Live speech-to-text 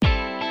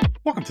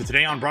Welcome to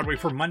Today on Broadway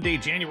for Monday,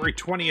 January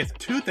 20th,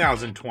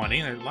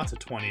 2020. There are lots of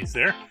 20s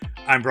there.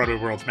 I'm Broadway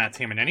World's Matt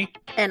Tamanini.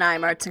 And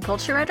I'm arts and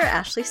culture writer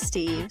Ashley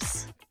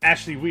Steves.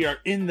 Ashley, we are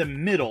in the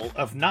middle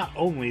of not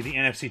only the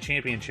NFC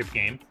Championship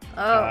game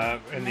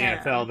in the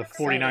NFL. The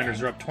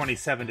 49ers are up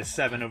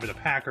 27-7 over the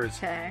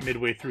Packers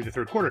midway through the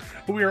third quarter.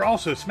 But we are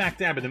also smack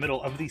dab in the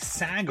middle of the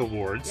SAG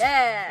Awards,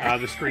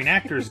 the Screen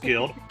Actors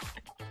Guild.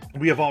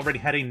 We have already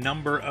had a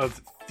number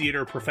of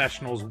theater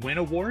professionals win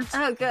awards.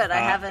 Oh, good. I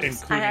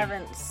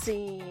haven't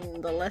seen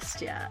the list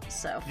yet,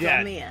 so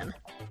fill me in.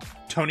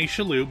 Tony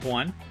Shalhoub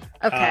won.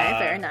 Okay,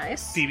 very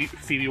nice.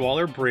 Phoebe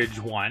Waller-Bridge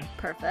won.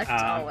 Perfect,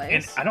 always.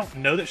 And I don't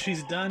know that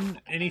she's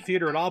done any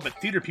theater at all, but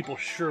theater people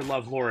sure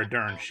love Laura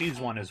Dern. She's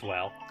won as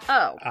well.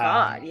 Oh,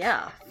 God,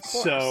 yeah.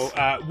 So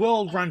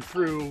we'll run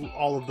through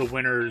all of the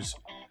winners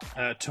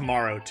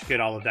tomorrow to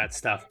get all of that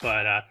stuff,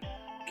 but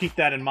keep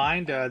that in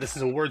mind. This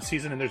is award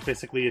season, and there's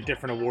basically a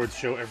different awards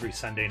show every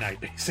Sunday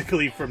night,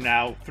 basically from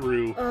now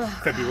through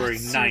February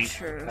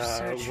 9th.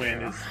 So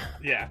true.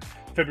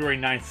 February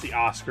 9th, the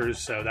Oscars,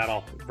 so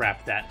that'll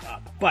wrap that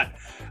up. But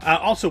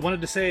also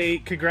wanted to say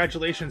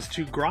congratulations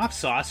to Groff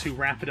Sauce, who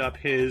wrapped up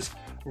his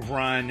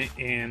run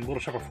in Little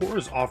Shop of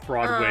Horrors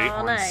off-Broadway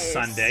on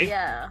Sunday.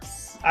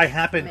 Yes. I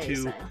happened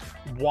to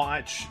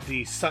watch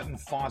the Sutton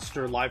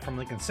Foster Live from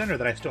Lincoln Center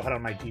that I still had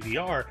on my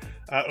DVR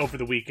over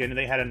the weekend, and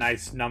they had a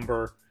nice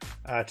number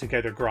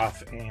together,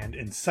 Groff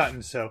and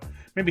Sutton, so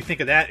made me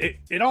think of that.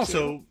 It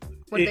also...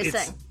 What did they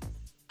sing?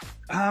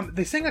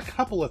 They sang a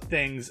couple of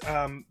things.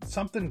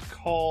 Something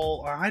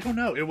called... I don't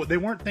know. They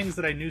weren't things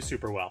that I knew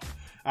super well.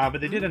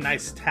 But they did a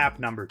nice tap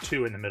number,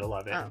 too, in the middle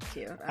of it. Oh,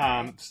 cute.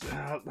 Right.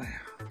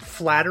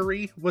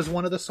 Flattery was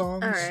one of the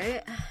songs. All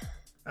right.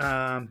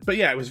 But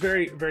yeah, it was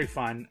very, very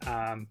fun.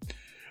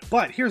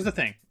 But here's the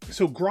thing.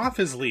 So Groff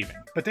is leaving,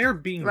 but they're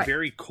being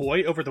very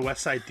coy over the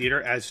West Side Theater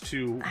as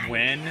to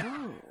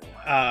when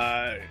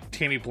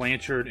Tammy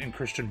Blanchard and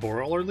Christian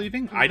Borle are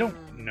leaving. I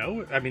don't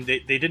know. I mean,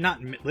 they did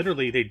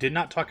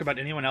not talk about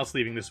anyone else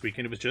leaving this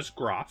weekend. It was just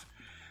Groff.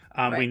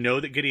 We know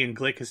that Gideon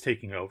Glick is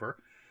taking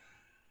over.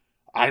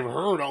 I've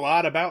heard a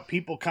lot about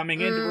people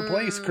coming in to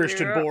replace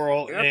Christian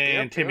Borle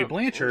and Tammy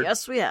Blanchard.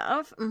 Yes, we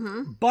have.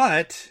 Mm-hmm.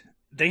 But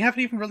they haven't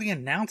even really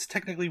announced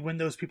technically when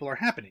those people are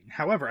happening.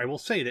 However, I will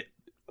say that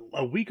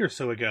a week or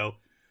so ago,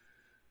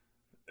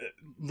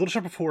 Little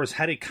Shop of Horrors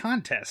had a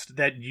contest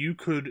that you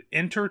could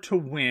enter to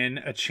win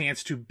a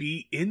chance to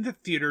be in the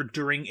theater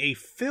during a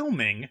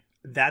filming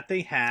that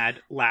they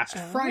had last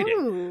Friday.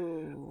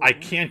 I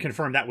can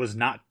confirm that was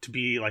not to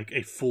be like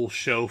a full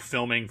show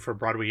filming for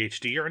Broadway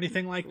HD or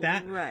anything like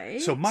that.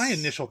 Right. So my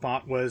initial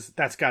thought was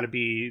that's got to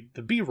be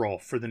the B-roll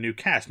for the new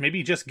cast.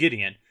 Maybe just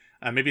Gideon.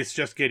 Maybe it's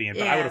just Gideon,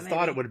 but I would have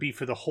thought it would be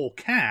for the whole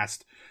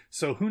cast.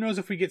 So who knows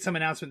if we get some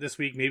announcement this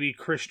week. Maybe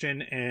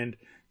Christian and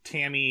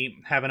Tammy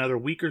have another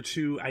week or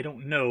two. I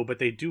don't know, but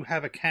they do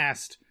have a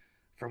cast,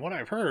 from what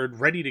I've heard,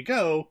 ready to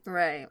go.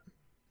 Right.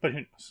 But who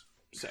knows?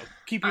 So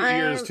keep your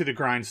ears to the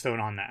grindstone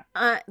on that.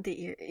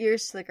 The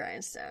ears to the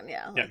grindstone,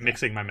 yeah.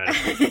 Mixing my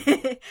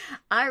metaphors.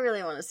 I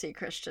really want to see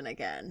Christian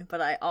again,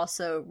 but I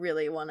also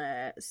really want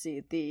to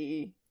see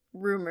the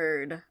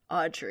rumored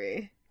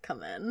Audrey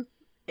come in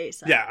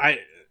ASAP. Yeah,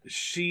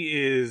 she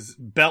is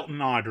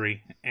Belton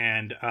Audrey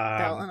and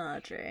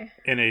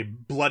in a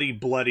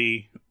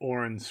bloody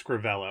Orin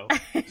Scrivello.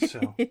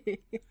 So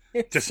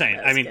just saying.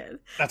 I mean,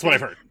 that's what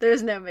I've heard.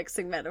 There's no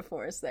mixing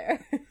metaphors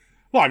there.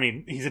 Well, I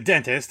mean, he's a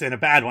dentist and a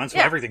bad one, so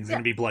everything's going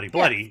to be bloody.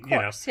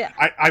 Yeah, of course,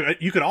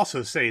 You could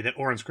also say that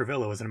Orin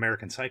Scrivello is an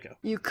American Psycho.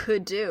 You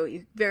could do.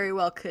 You very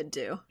well could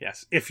do.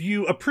 Yes. If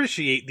you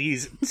appreciate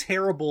these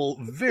terrible,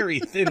 very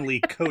thinly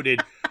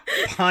coated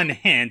pun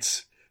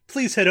hints,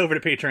 please head over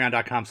to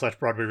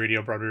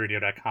patreon.com/BroadwayRadio,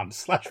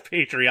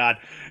 BroadwayRadio.com/Patreon,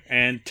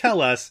 and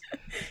tell us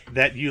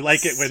that you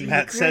like it when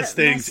Matt says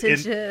things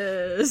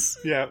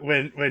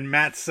when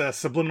Matt's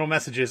subliminal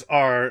messages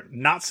are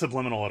not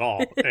subliminal at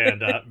all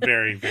and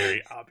very,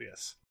 very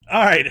obvious.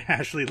 All right,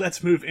 Ashley,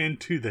 let's move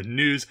into the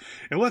news.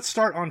 And let's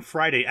start on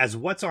Friday as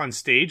What's on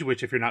Stage,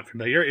 which, if you're not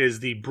familiar, is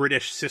the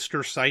British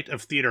sister site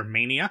of Theatre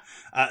Mania.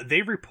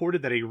 They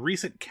reported that a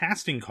recent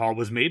casting call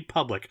was made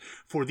public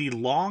for the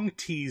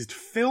long-teased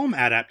film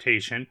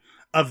adaptation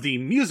of the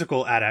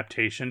musical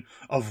adaptation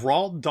of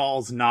Roald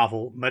Dahl's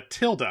novel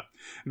Matilda.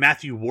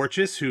 Matthew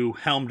Warchus, who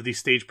helmed the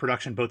stage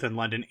production both in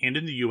London and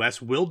in the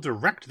US, will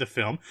direct the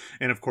film,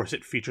 and of course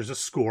it features a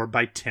score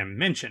by Tim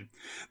Minchin.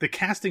 The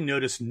casting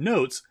notice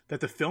notes that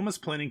the film is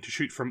planning to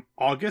shoot from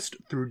August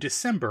through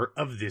December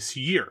of this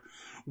year.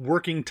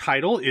 Working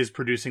Title is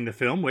producing the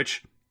film,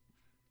 which...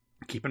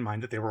 keep in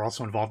mind that they were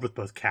also involved with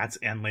both Cats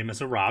and Les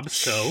Miserables,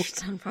 so...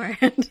 It's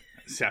important.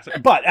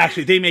 But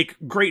actually, they make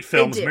great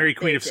films. Mary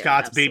Queen of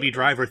Scots, absolutely. Baby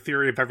Driver,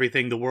 Theory of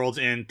Everything, The World's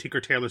End, Tinker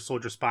Tailor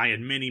Soldier Spy,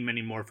 and many,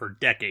 many more for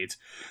decades.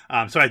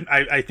 So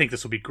I think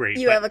this will be great.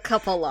 You have a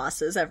couple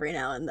losses every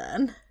now and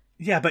then.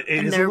 Yeah, but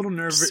it is a little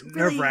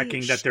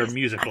nerve-wracking that they're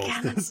musicals.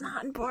 Again, it's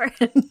not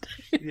important.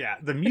 Yeah,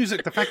 the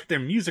fact that their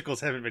musicals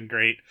haven't been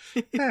great.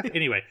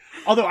 Anyway,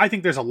 although I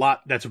think there's a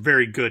lot that's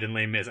very good in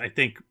Les Mis. I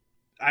think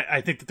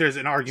I think that there's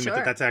an argument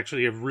that that's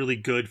actually a really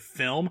good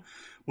film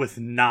with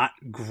not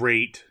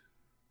great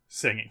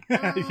singing,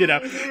 you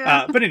know?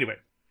 Yeah. But anyway,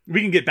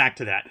 we can get back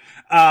to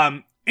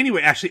that.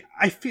 Anyway, actually,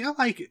 I feel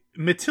like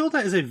Matilda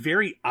is a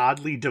very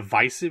oddly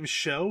divisive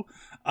show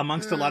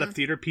amongst a lot of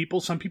theater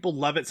people. Some people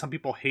love it. Some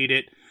people hate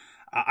it.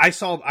 I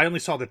only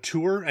saw the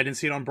tour. I didn't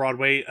see it on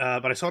Broadway,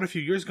 but I saw it a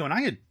few years ago, and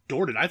I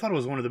adored it. I thought it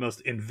was one of the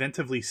most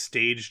inventively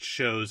staged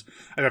shows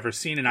I've ever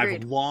seen, and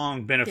I've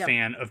long been a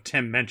fan of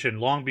Tim Minchin,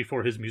 long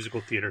before his musical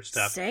theater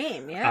stuff.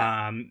 Same,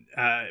 yeah.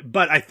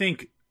 But I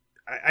think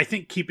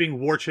keeping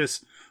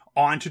Warchus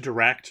on to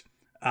direct,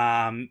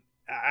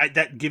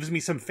 that gives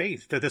me some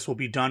faith that this will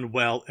be done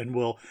well and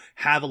will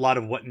have a lot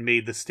of what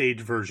made the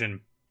stage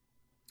version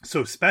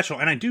so special.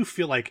 And I do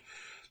feel like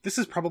this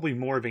is probably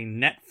more of a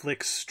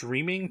Netflix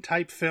streaming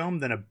type film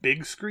than a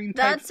big screen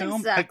type film.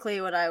 That's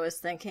exactly what I was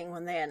thinking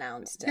when they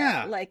announced it.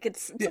 Yeah. Like,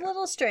 it's a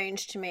little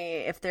strange to me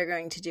if they're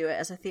going to do it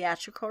as a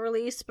theatrical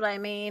release, but I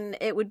mean,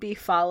 it would be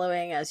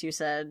following, as you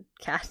said,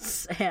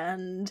 Cats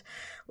and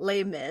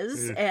Les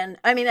Mis. And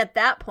I mean, at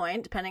that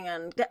point, depending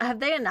on, have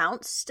they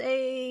announced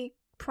a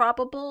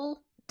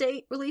probable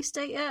release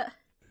date yet?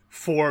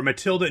 For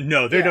Matilda,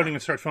 no, they don't even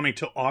start filming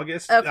till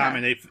August,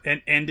 and they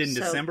end in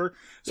December.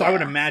 So I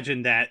would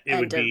imagine that it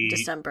would be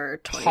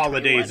December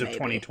holidays of maybe.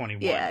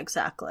 2021. Yeah,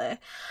 exactly.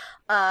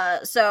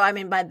 So I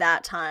mean, by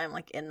that time,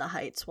 like In the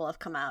Heights will have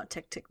come out,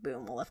 Tick Tick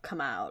Boom will have come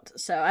out.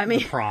 So I mean,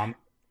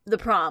 the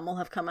prom will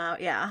have come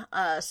out. Yeah.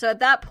 So at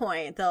that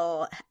point,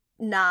 they'll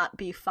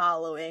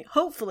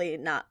hopefully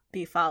not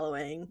be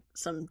following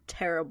some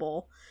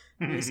terrible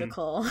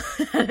musical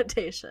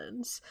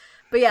adaptations.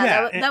 But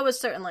that was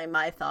certainly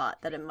my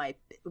thought, that it might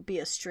be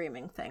a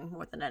streaming thing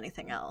more than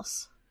anything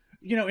else.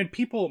 You know, and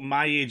people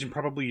my age and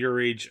probably your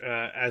age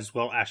as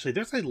well, Ashley,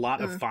 there's a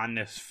lot of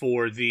fondness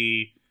for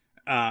the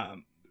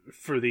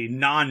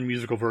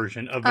non-musical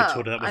version of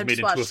Matilda that was made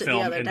into a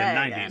film in the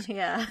 90s.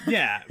 Again.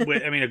 Yeah.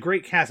 I mean, a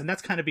great cast, and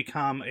that's kind of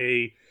become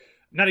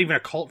not even a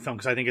cult film,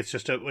 because I think it's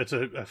just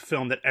a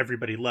film that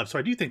everybody loves. So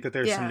I do think that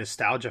there's some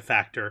nostalgia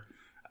factor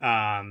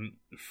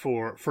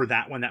for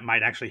that one that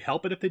might actually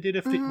help it if they did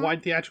a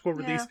wide theatrical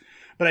release.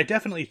 But I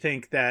definitely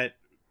think that,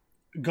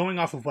 going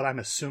off of what I'm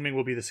assuming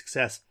will be the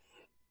success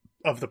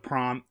of The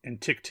Prom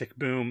and Tick Tick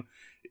Boom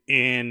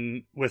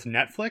with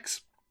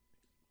Netflix,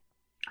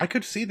 I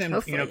could see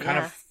them, kind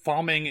of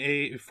forming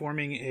a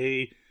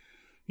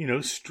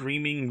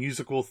streaming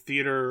musical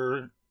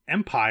theater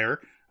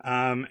empire,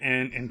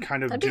 and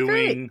kind of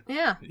doing,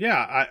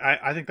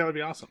 I think that would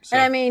be awesome. So.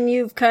 And I mean,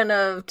 you've kind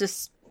of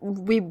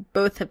we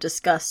both have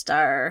discussed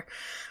our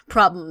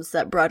problems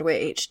that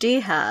Broadway HD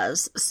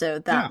has, so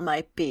that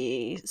might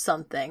be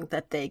something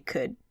that they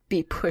could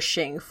be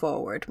pushing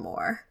forward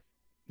more.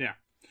 Yeah.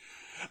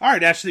 All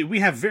right, Ashley, we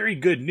have very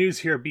good news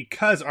here,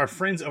 because our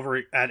friends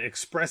over at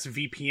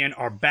ExpressVPN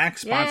are back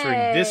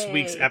sponsoring this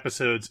week's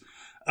episodes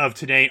of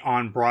Today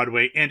on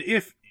Broadway. And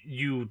if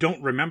you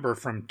don't remember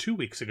from 2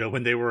 weeks ago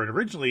when they were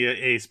originally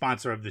a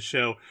sponsor of the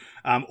show,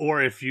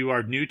 or if you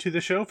are new to the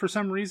show for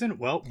some reason,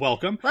 well,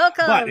 welcome. But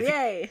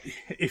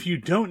if you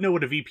don't know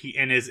what a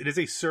VPN is, it is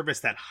a service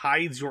that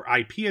hides your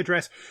IP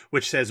address,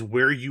 which says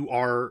where you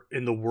are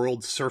in the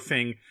world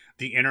surfing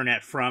the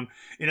internet from,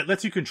 and it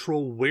lets you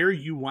control where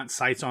you want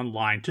sites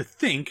online to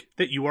think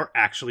that you are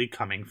actually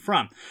coming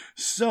from.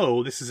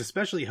 So this is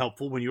especially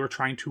helpful when you are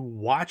trying to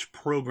watch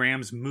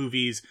programs,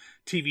 movies,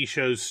 TV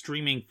shows,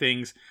 streaming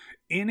things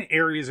in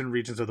areas and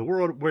regions of the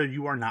world where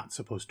you are not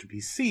supposed to be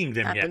seeing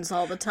them yet. Happens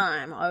all the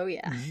time. Oh,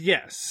 yeah.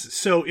 Yes.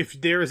 So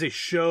if there is a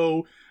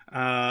show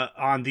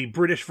on the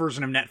British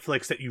version of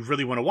Netflix that you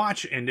really want to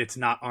watch, and it's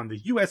not on the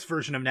US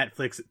version of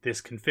Netflix,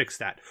 this can fix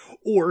that.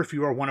 Or if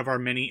you are one of our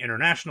many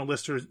international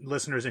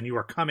listeners and you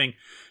are coming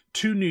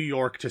to New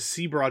York to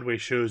see Broadway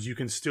shows, you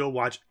can still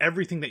watch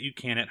everything that you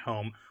can at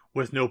home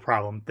with no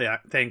problem,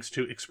 thanks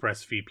to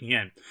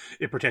ExpressVPN.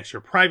 It protects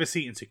your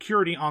privacy and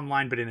security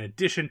online, but in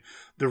addition,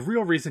 the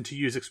real reason to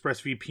use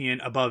ExpressVPN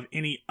above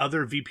any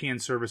other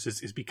VPN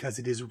services is because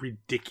it is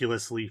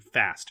ridiculously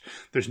fast.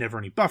 There's never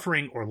any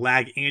buffering or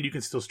lag, and you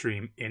can still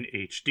stream in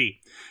HD.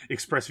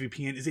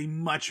 ExpressVPN is a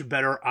much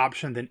better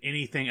option than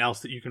anything else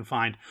that you can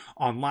find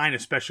online,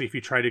 especially if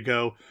you try to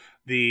go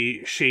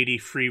the shady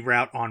free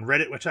route on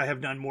Reddit, which I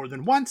have done more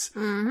than once.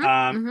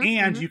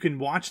 You can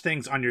watch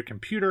things on your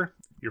computer,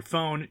 your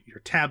phone, your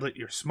tablet,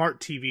 your smart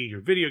TV,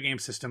 your video game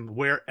system,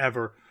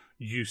 wherever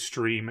you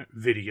stream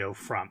video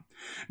from.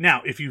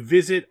 Now, if you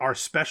visit our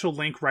special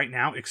link right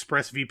now,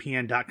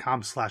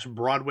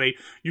 expressvpn.com/Broadway,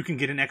 you can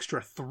get an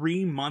extra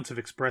 3 months of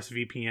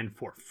ExpressVPN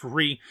for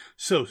free.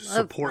 So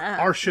support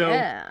our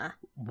show,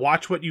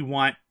 watch what you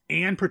want,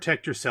 and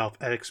protect yourself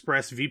at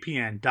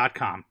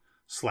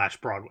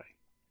expressvpn.com/Broadway.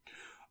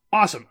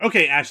 Awesome.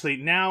 Okay, Ashley,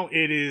 now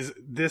it is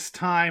this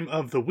time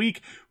of the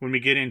week when we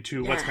get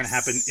into what's going to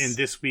happen in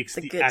this week's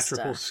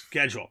theatrical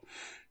schedule.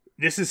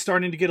 This is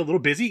starting to get a little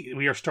busy.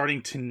 We are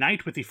starting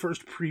tonight with the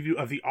first preview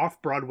of the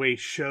off-Broadway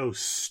show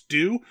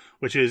Stew,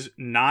 which is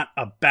not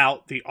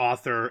about the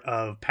author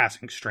of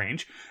Passing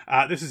Strange.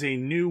 This is a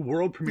new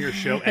world premiere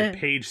show at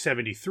Page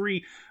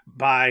 73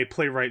 by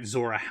playwright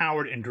Zora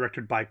Howard and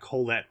directed by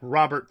Colette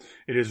Robert.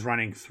 It is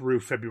running through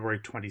February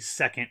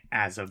 22nd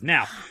as of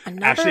now.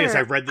 Actually, as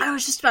I read I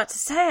was just about to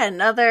say,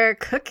 another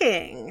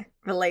cooking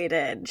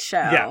related show.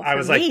 Yeah, I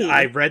was like,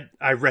 I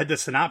read the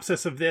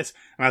synopsis of this,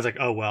 and I was like,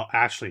 oh, well,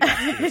 Ashley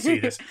has to see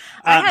this.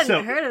 I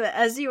hadn't heard of it.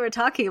 As you were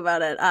talking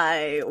about it,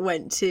 I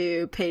went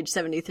to Page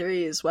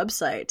 73's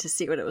website to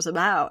see what it was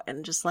about,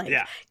 and just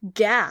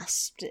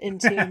gasped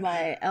into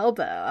my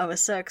elbow. I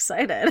was so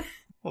excited.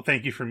 Well,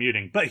 thank you for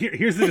muting. But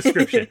here's the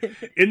description.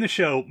 In the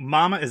show,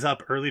 Mama is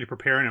up early to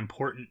prepare an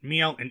important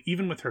meal, and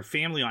even with her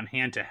family on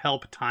hand to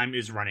help, time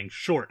is running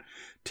short.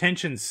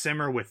 Tensions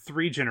simmer with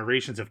 3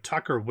 generations of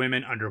Tucker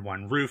women under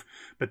one roof,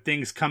 but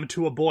things come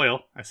to a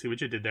boil, I see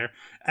what you did there,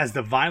 as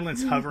the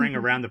violence hovering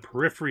around the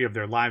periphery of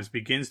their lives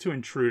begins to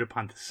intrude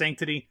upon the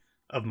sanctity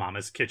of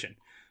Mama's kitchen.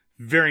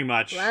 Very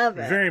much in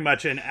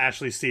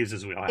Ashley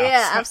Steves' wheelhouse.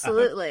 Yeah,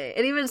 absolutely.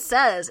 It even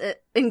says,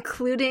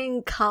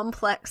 including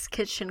complex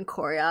kitchen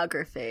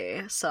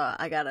choreography. So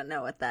I gotta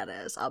know what that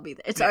is. I'll be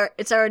there.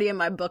 It's already in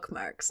my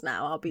bookmarks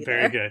now. I'll be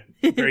there. Very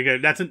good. Very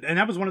good. And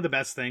that was one of the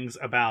best things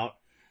about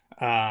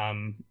what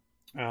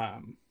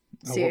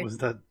was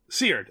that?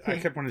 Seared. I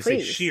kept wanting to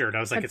say sheared. I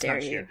was like, it's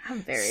not sheared. How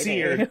very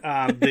Seared.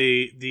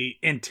 The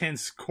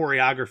intense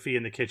choreography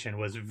in the kitchen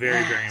was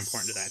very, very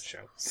important to that show.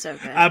 So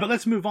good. But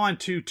let's move on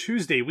to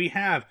Tuesday. We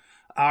have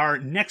our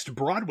next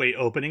Broadway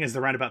opening as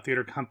the Roundabout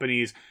Theater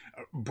Company's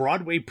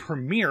Broadway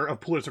premiere of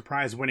Pulitzer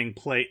Prize winning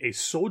play A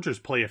Soldier's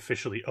Play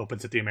officially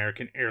opens at the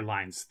American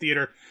Airlines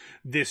Theater.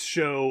 This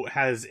show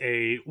has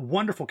a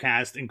wonderful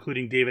cast,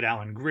 including David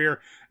Allen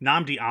Greer,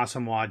 Nnamdi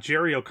Asomugha,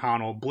 Jerry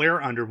O'Connell,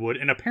 Blair Underwood,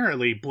 and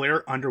apparently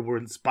Blair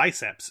Underwood's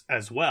biceps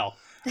as well.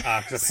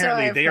 Because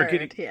apparently they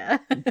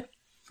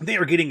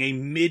are getting a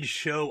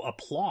mid-show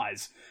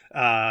applause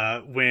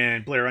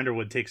when Blair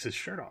Underwood takes his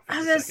shirt off. I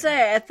was gonna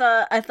say, I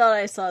thought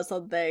I saw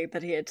something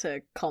that he had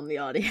to calm the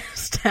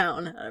audience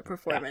down at a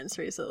performance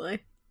recently.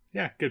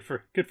 Yeah, good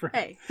for him.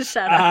 Hey,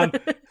 shut up!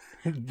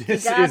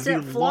 This you got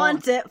it,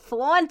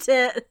 flaunt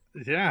it.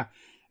 Yeah,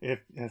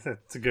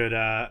 that's a good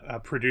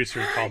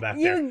producer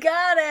callback there. You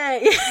got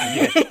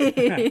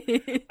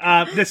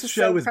it. This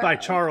show is by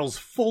Charles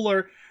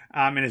Fuller.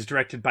 And is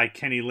directed by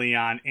Kenny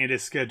Leon and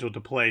is scheduled to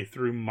play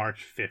through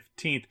March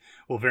 15th.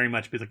 We'll very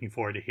much be looking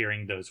forward to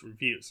hearing those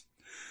reviews.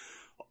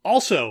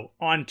 Also,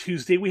 on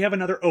Tuesday, we have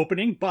another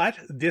opening, but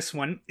this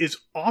one is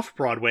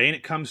off-Broadway, and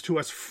it comes to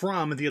us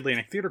from the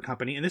Atlantic Theater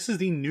Company, and this is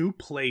the new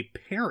play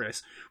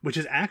Paris, which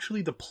is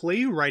actually the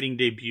playwriting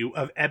debut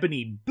of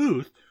Ebony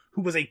Booth,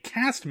 who was a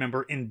cast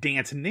member in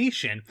Dance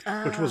Nation,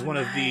 which was one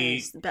of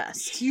the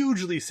best,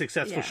 hugely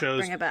successful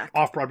shows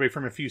off-Broadway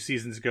from a few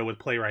seasons ago with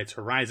Playwrights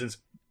Horizons.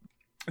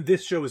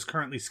 This show is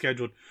currently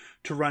scheduled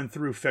to run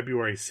through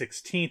February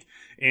 16th,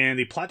 and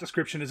the plot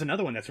description is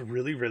another one that's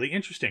really, really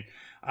interesting.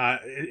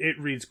 It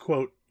reads,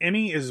 quote,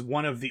 Emmy is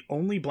one of the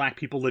only black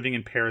people living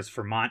in Paris,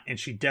 Vermont, and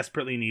she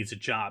desperately needs a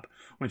job.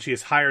 When she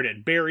is hired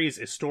at Barry's,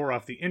 a store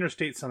off the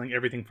interstate selling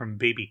everything from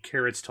baby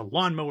carrots to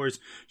lawnmowers,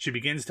 she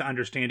begins to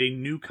understand a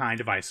new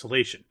kind of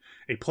isolation,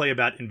 a play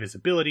about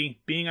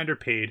invisibility, being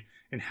underpaid,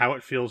 and how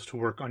it feels to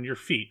work on your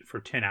feet for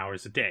 10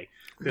 hours a day.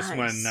 This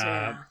one,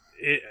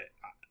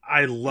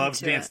 I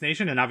loved Dance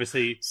Nation, and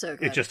obviously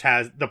it just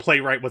has, the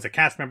playwright was a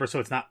cast member, so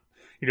it's not,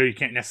 you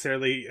can't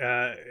necessarily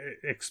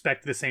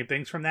expect the same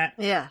things from that.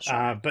 Yeah,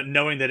 sure. But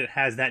knowing that it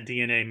has that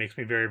DNA makes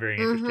me very, very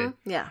interested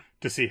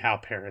to see how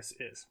Paris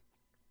is.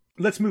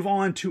 Let's move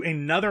on to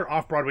another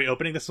off-Broadway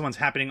opening. This one's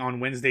happening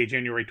on Wednesday,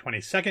 January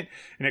 22nd,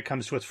 and it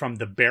comes to us from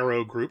the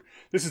Barrow Group.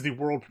 This is the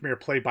world premiere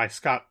play by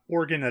Scott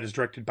Organ that is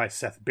directed by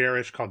Seth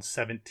Barish called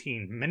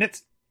 17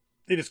 Minutes.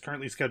 It is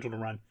currently scheduled to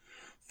run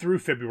through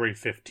February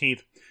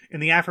 15th. In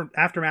the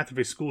aftermath of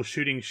a school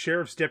shooting,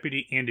 Sheriff's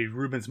Deputy Andy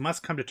Rubens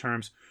must come to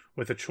terms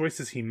with the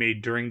choices he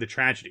made during the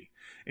tragedy.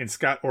 In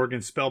Scott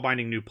Organ's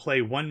spellbinding new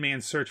play, one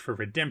man's search for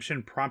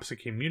redemption prompts a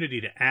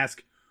community to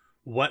ask,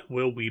 what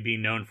will we be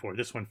known for?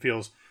 This one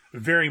feels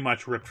very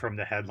much ripped from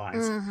the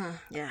headlines.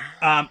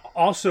 Yeah.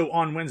 Also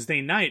on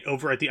Wednesday night,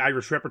 over at the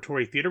Irish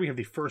Repertory Theater, we have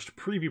the first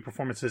preview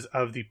performances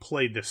of the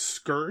play The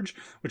Scourge,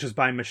 which is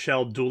by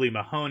Michelle Dooley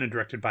Mahone and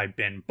directed by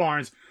Ben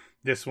Barnes.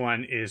 This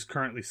one is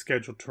currently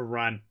scheduled to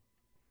run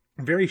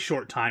a very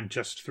short time,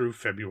 just through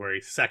February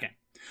 2nd.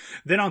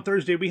 Then on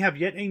Thursday, we have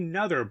yet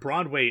another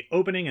Broadway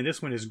opening, and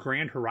this one is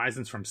Grand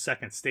Horizons from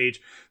Second Stage.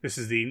 This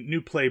is the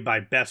new play by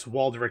Bess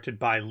Wall, directed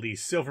by Lee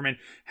Silverman.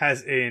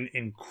 Has an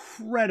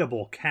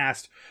incredible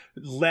cast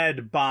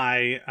led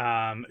by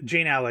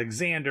Jane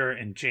Alexander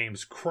and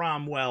James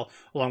Cromwell,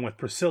 along with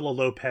Priscilla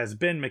Lopez,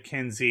 Ben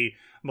McKenzie,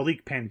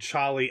 Malik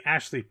Panchali,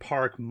 Ashley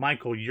Park,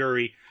 Michael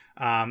Urie.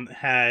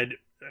 Had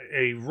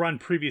a run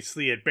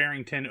previously at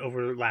Barrington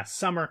over last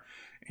summer,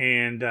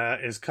 and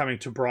is coming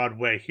to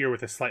Broadway here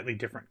with a slightly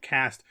different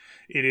cast.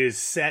 It is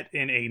set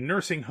in a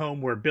nursing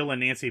home where Bill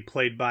and Nancy,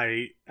 played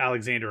by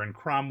Alexander and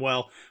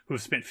Cromwell, who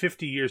have spent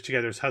 50 years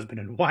together as husband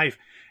and wife,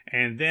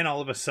 and then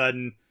all of a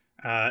sudden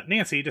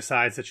Nancy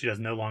decides that she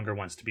no longer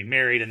wants to be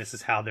married, and this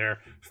is how their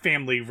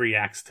family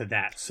reacts to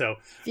that. So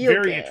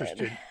very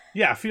interested.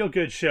 Yeah, feel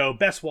good show.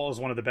 Bess Wall is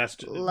one of the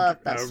best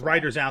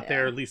writers out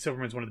there. Lee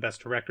Silverman's one of the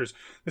best directors.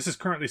 This is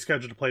currently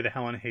scheduled to play the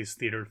Helen Hayes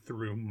Theater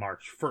through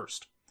March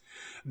 1st.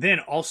 Then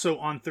also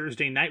on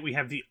Thursday night, we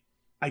have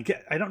I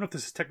don't know if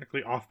this is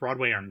technically off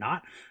Broadway or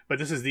not, but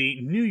this is the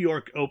New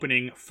York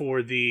opening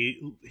for the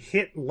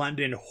hit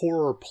London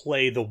horror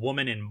play The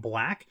Woman in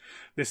Black.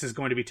 This is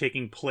going to be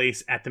taking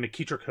place at the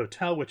McKeetrick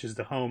Hotel, which is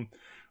the home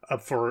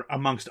for,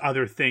 amongst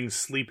other things,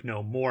 Sleep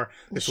No More.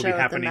 This will be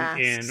happening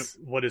in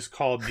what is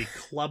called the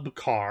Club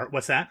Car.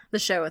 What's that? The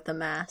show with the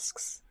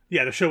masks.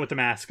 Yeah, the show with the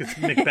mask. It's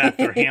Macbeth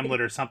or Hamlet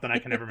or something. I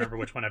can never remember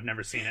which one. I've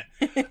never seen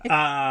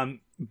it.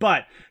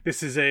 But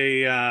this is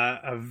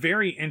a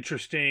very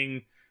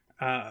interesting,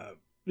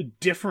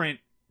 different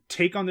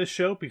take on this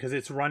show because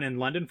it's run in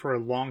London for a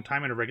long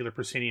time in a regular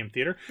proscenium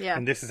theater. Yeah.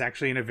 And this is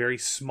actually in a very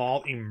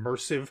small,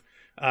 immersive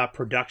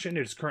production.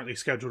 It is currently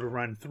scheduled to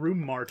run through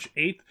March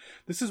 8th.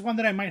 This is one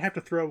that I might have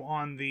to throw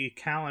on the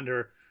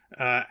calendar,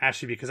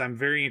 Ashley, because I'm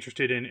very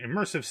interested in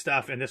immersive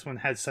stuff, and this one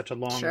had such a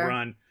long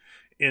run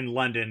in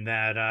London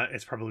that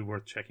it's probably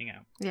worth checking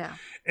out. Yeah.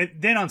 And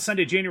then on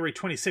Sunday, January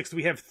 26th,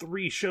 we have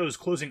 3 shows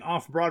closing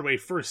off Broadway.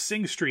 First,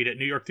 Sing Street at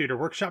New York Theater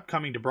Workshop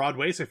coming to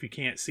Broadway, so if you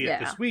can't see it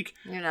this week,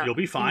 you'll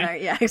be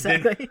fine. Yeah,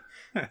 exactly.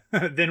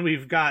 Then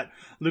we've got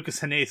Lucas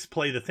Hanaith's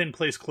play The Thin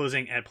Place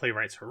closing at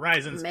Playwrights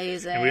Horizons.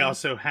 Amazing. And we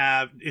also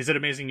have, is it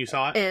amazing you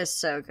saw it? It is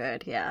so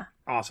good, yeah.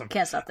 Awesome.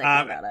 Can't stop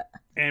thinking about it.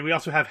 And we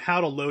also have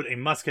How to Load a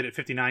Musket at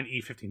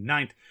 59E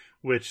 59th,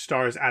 which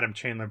stars Adam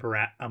Chandler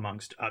Barat,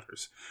 amongst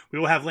others. We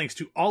will have links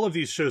to all of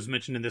these shows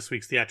mentioned in this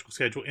week's theatrical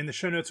schedule in the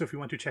show notes, so if you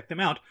want to check them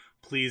out,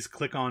 please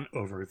click on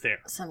over there.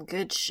 Some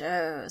good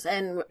shows.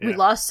 And we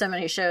lost so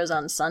many shows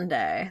on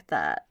Sunday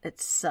that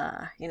it's,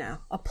 a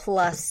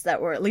plus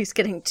that we're at least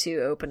getting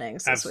 2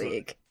 openings this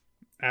week.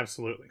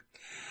 Absolutely.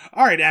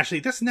 All right, Ashley,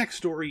 this next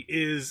story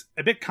is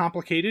a bit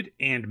complicated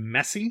and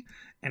messy,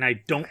 and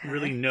I don't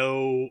really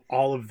know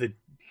all of the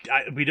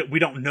we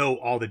don't know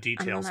all the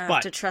details. I'm gonna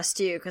have to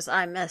trust you because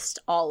I missed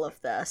all of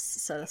this,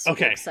 so this will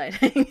be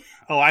exciting.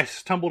 I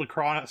stumbled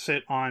across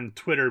it on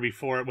Twitter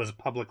before it was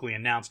publicly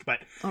announced.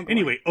 But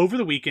anyway, over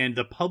the weekend,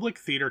 the Public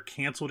Theater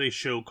canceled a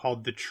show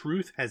called The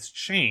Truth Has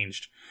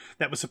Changed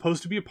that was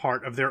supposed to be a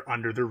part of their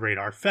Under the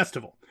Radar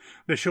festival.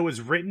 The show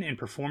is written and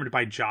performed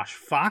by Josh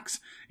Fox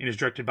and is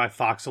directed by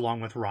Fox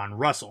along with Ron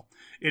Russell.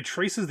 It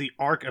traces the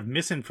arc of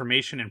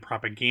misinformation and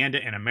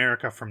propaganda in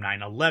America from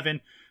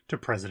 9/11 to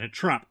President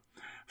Trump.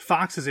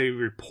 Fox is a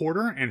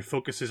reporter and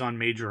focuses on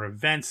major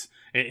events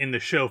in the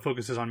show,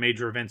 focuses on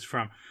major events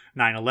from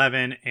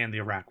 9/11 and the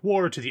Iraq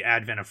War to the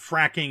advent of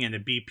fracking and the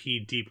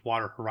BP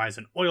Deepwater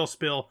Horizon oil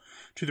spill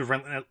to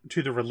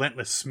the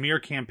relentless smear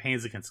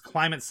campaigns against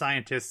climate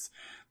scientists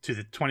to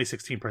the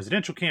 2016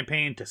 presidential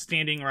campaign to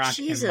Standing Rock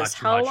and much,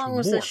 how much long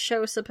was more. this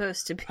show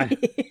supposed to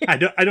be? I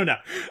don't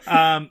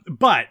know.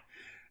 But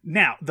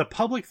now, the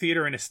Public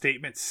Theater in a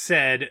statement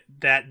said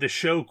that the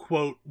show,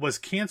 quote, was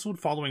canceled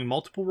following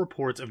multiple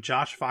reports of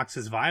Josh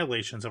Fox's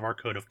violations of our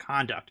code of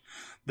conduct.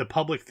 The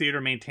Public Theater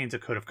maintains a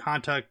code of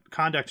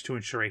conduct to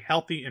ensure a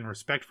healthy and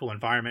respectful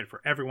environment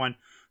for everyone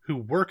who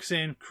works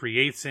in,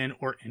 creates in,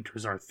 or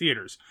enters our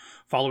theaters.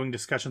 Following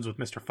discussions with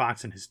Mr.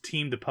 Fox and his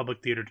team, the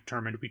Public Theater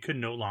determined we could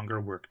no longer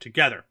work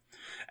together.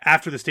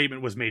 After the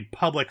statement was made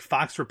public,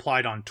 Fox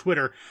replied on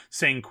Twitter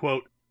saying,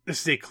 quote,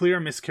 "This is a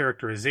clear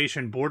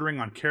mischaracterization bordering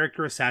on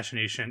character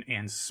assassination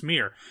and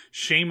smear.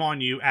 Shame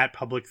on you at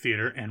Public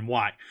Theater and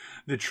why.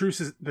 The truth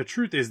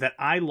is that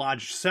I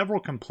lodged several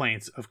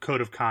complaints of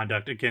code of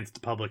conduct against the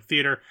Public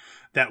Theater,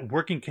 that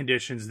working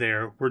conditions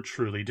there were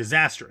truly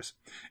disastrous."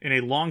 In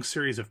a long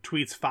series of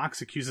tweets,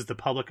 Fox accuses the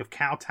public of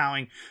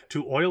kowtowing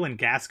to oil and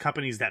gas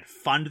companies that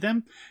fund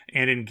them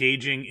and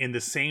engaging in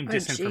the same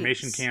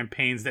disinformation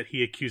campaigns that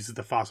he accuses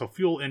the fossil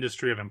fuel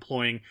industry of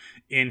employing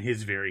in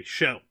his very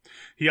show.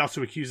 He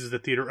also accuses the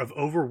theater of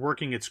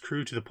overworking its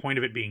crew to the point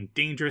of it being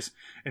dangerous,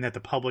 and that the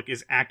public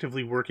is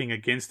actively working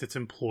against its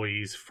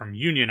employees from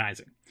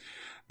unionizing.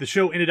 The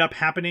show ended up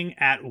happening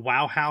at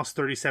Wow House,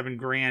 37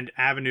 Grand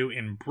Avenue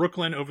in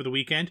Brooklyn over the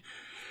weekend.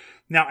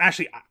 Now,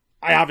 Ashley,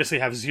 I obviously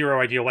have zero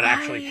idea what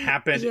actually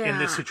happened in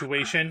this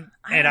situation,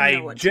 and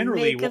I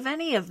generally make of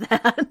any of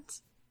that.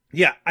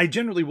 Yeah, I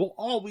generally will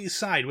always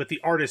side with the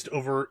artist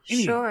over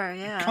any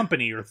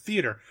company or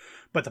theater,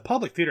 but the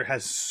Public Theater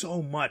has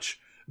so much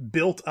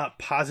built up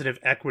positive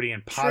equity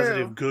and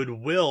positive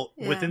goodwill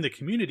within the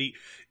community.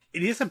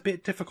 It is a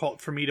bit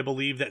difficult for me to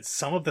believe that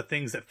some of the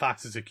things that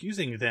Fox is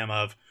accusing them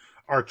of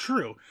are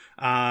true.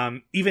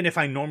 Even if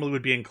I normally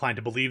would be inclined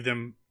to believe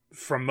them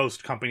from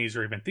most companies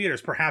or even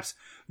theaters, perhaps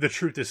the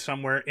truth is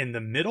somewhere in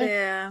the middle.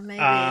 Yeah,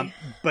 maybe.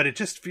 But it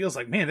just feels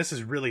like, man, this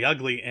is really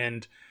ugly,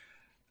 and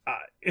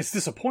it's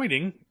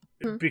disappointing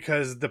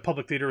because the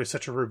public theater is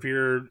such a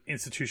revered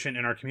institution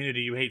in our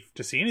community. You hate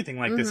to see anything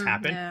like this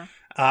happen.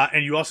 Yeah.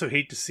 And you also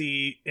hate to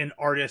see an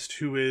artist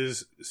who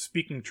is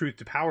speaking truth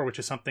to power, which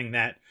is something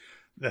that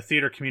the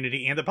theater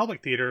community and the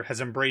public theater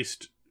has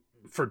embraced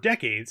for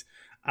decades,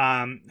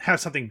 have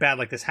something bad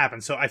like this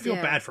happen. So I feel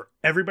bad for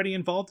everybody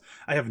involved.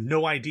 I have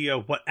no idea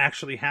what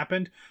actually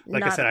happened.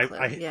 Like Not I said, a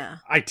clue.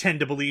 I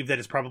tend to believe that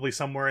it's probably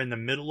somewhere in the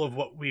middle of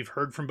what we've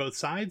heard from both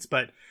sides,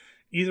 but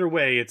either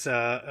way, it's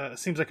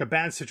seems like a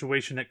bad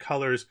situation that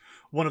colors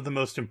one of the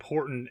most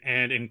important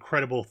and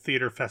incredible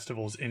theater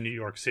festivals in New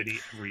York City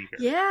every year.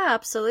 Yeah,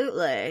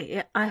 absolutely.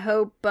 Yeah, I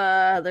hope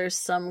there's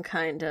some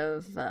kind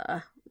of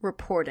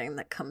reporting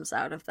that comes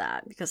out of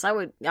that, because I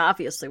would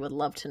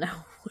love to know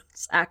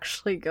what's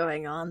actually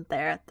going on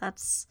there.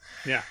 That's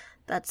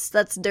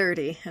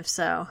dirty, if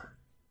so.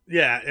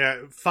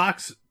 Yeah,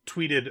 Fox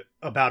tweeted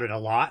about it a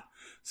lot.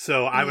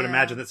 So I would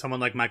imagine that someone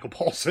like Michael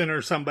Paulson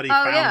or somebody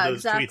found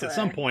those tweets at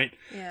some point.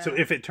 Yeah. So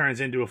if it turns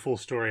into a full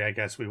story, I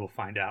guess we will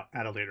find out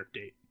at a later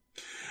date.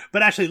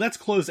 But actually, let's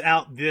close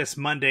out this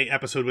Monday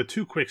episode with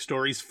two quick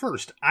stories.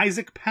 First,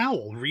 Isaac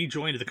Powell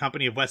rejoined the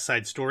company of West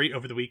Side Story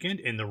over the weekend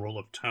in the role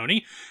of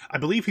Tony. I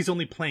believe he's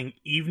only playing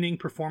evening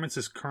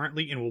performances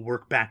currently and will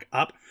work back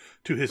up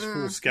to his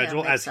full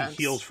schedule as he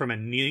heals from a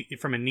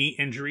knee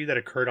injury that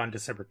occurred on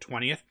December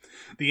 20th.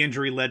 The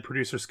injury led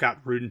producer Scott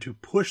Rudin to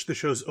push the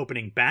show's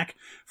opening back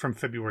from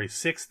February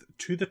 6th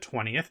to the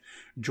 20th.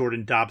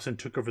 Jordan Dobson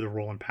took over the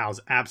role in Powell's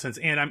absence,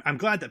 and I'm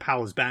glad that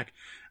Powell is back.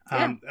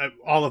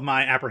 All of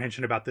my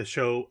apprehension about this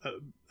show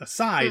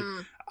aside,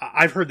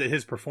 I've heard that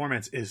his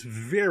performance is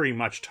very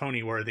much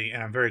Tony worthy,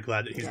 and I'm very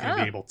glad that he's going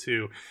to be able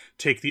to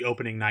take the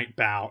opening night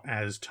bow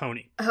as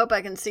Tony. I hope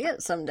I can see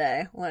it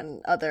someday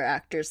when other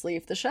actors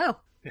leave the show.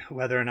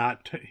 Whether or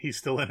not he's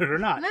still in it or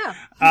not.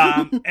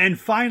 No. And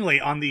finally,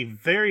 on the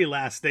very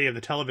last day of the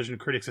Television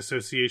Critics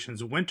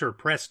Association's winter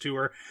press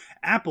tour,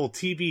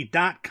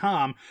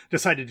 AppleTV.com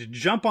decided to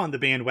jump on the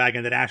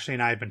bandwagon that Ashley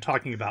and I have been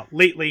talking about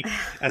lately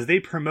as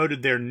they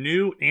promoted their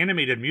new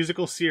animated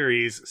musical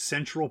series,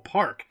 Central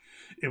Park.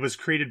 It was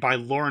created by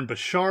Lauren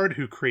Bouchard,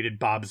 who created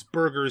Bob's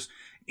Burgers,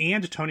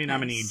 and Tony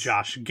nominee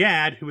Josh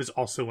Gad, who is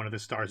also one of the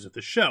stars of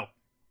the show.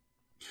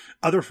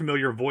 Other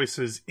familiar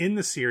voices in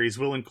the series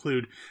will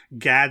include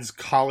Gad's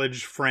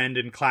college friend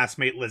and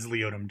classmate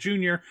Leslie Odom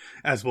Jr.,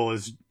 as well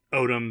as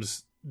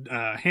Odom's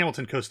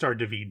Hamilton co-star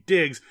Daveed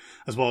Diggs,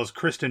 as well as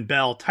Kristen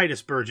Bell,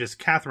 Titus Burgess,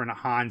 Catherine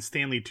Hahn,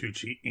 Stanley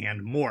Tucci,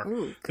 and more.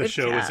 Ooh, the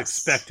show is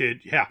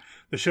expected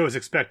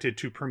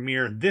to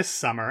premiere this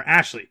summer.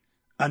 Ashley,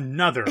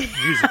 another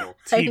musical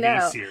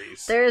TV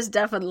series. There is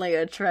definitely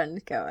a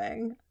trend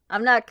going.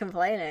 I'm not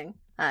complaining.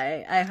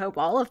 I hope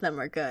all of them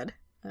are good.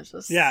 It's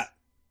just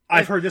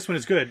I've heard this one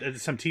is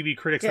good. Some TV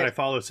critics that I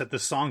follow said the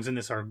songs in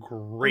this are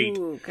great.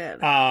 Ooh, good.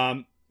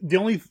 The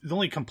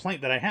only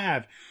complaint that I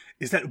have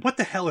is that what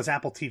the hell is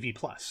Apple TV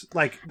Plus?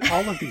 Like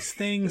all of these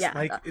things,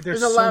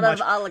 there's a lot of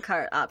a la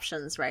carte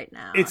options right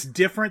now. It's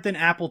different than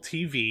Apple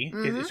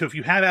TV. So if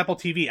you have Apple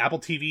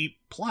TV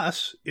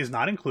Plus is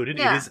not included.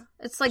 Yeah. It is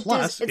it's like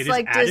Plus. It's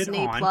like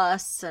Disney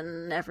Plus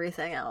and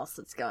everything else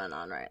that's going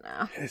on right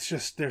now. It's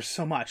just there's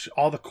so much.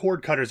 All the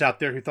cord cutters out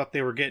there who thought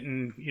they were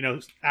getting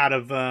out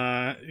of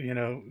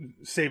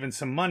saving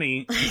some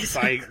money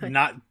by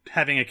not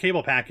having a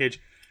cable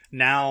package.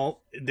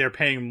 Now they're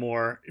paying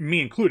more, me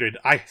included.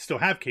 I still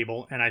have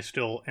cable, and I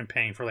still am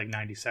paying for like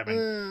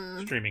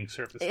 97 streaming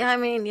services. I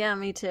mean, yeah,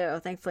 me too.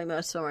 Thankfully,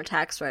 most of them are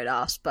tax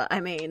write-offs, but I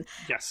mean,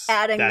 yes,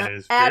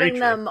 adding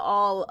them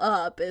all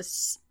up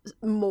is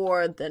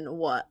more than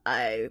what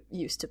I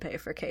used to pay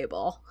for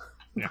cable.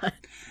 Yeah.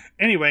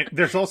 Anyway,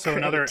 there's also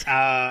another.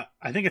 I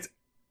think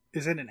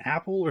is it an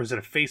Apple or is it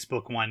a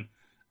Facebook one?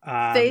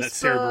 That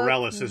Sarah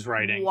Bareilles is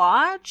writing.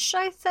 Watch,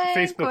 I think.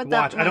 Facebook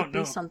Watch. I don't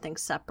know. Something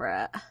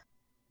separate.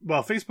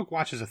 Well, Facebook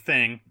Watch is a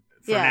thing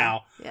for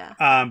now.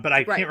 Yeah. But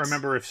I can't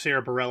remember if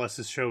Sarah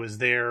Bareilles' show is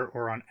there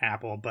or on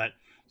Apple, but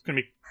it's going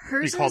to be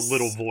called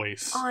Little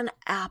Voice. On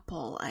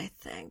Apple, I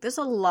think. There's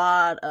a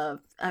lot of...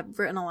 I've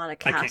written a lot of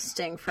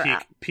casting for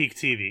Apple. Peak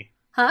TV.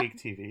 Huh?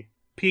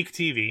 Peak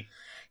TV.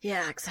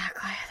 Yeah,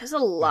 exactly. There's a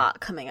lot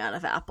coming out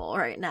of Apple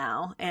right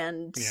now,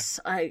 and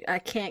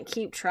I can't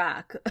keep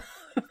track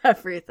of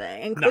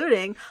everything,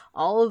 including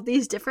all of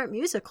these different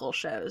musical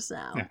shows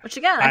now. Yeah. Which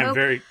again, I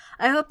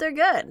hope they're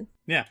good.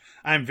 Yeah,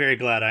 I'm very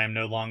glad I am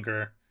no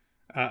longer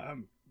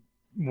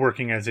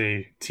working as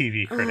a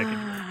TV critic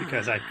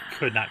because I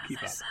could not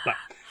keep up. But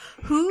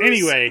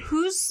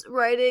who's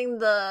writing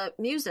the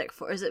music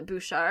for? Is it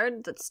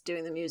Bouchard that's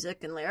doing the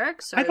music and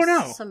lyrics, or I don't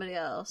know. Is somebody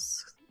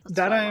else?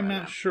 That I am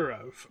not sure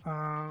of.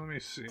 Let me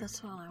see.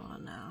 That's all I want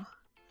to know.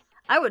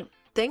 I would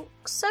think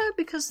so,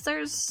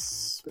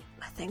 because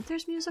I think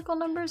there's musical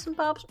numbers in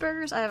Bob's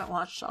Burgers. I haven't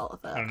watched all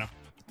of it. I don't know.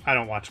 I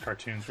don't watch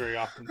cartoons very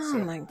often. Oh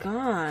my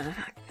god.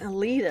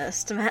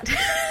 Elitist, Matt.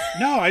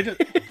 No,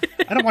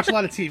 I don't watch a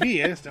lot of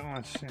TV. I just don't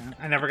watch.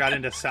 I never got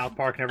into South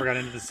Park. Never got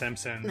into The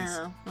Simpsons.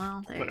 No,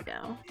 well, there you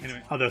go.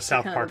 Anyway, although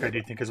South Park I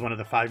do think is one of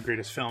the 5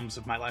 greatest films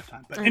of my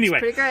lifetime. But That's anyway,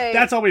 pretty great.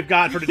 that's all we've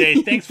got for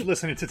today. Thanks for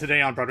listening to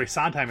Today on Broadway.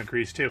 Sondheim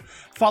agrees too.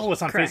 Follow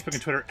us on Correct. Facebook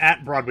and Twitter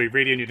at Broadway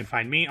Radio, and you can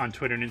find me on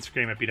Twitter and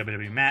Instagram at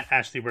BWWMatt.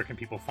 Ashley, where can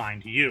people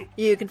find you?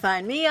 You can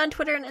find me on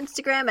Twitter and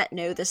Instagram at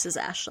No This Is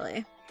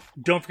Ashley.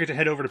 Don't forget to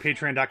head over to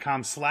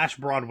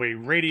patreon.com/Broadway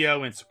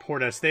Radio and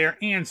support us there,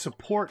 and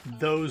support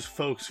those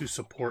folks who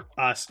support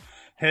us.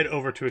 Head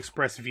over to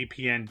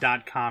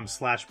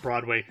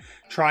expressvpn.com/Broadway.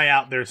 Try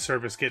out their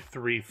service. Get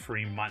 3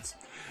 free months.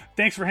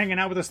 Thanks for hanging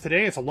out with us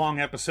today. It's a long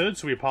episode,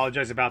 so we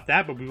apologize about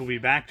that, but we will be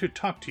back to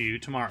talk to you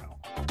tomorrow.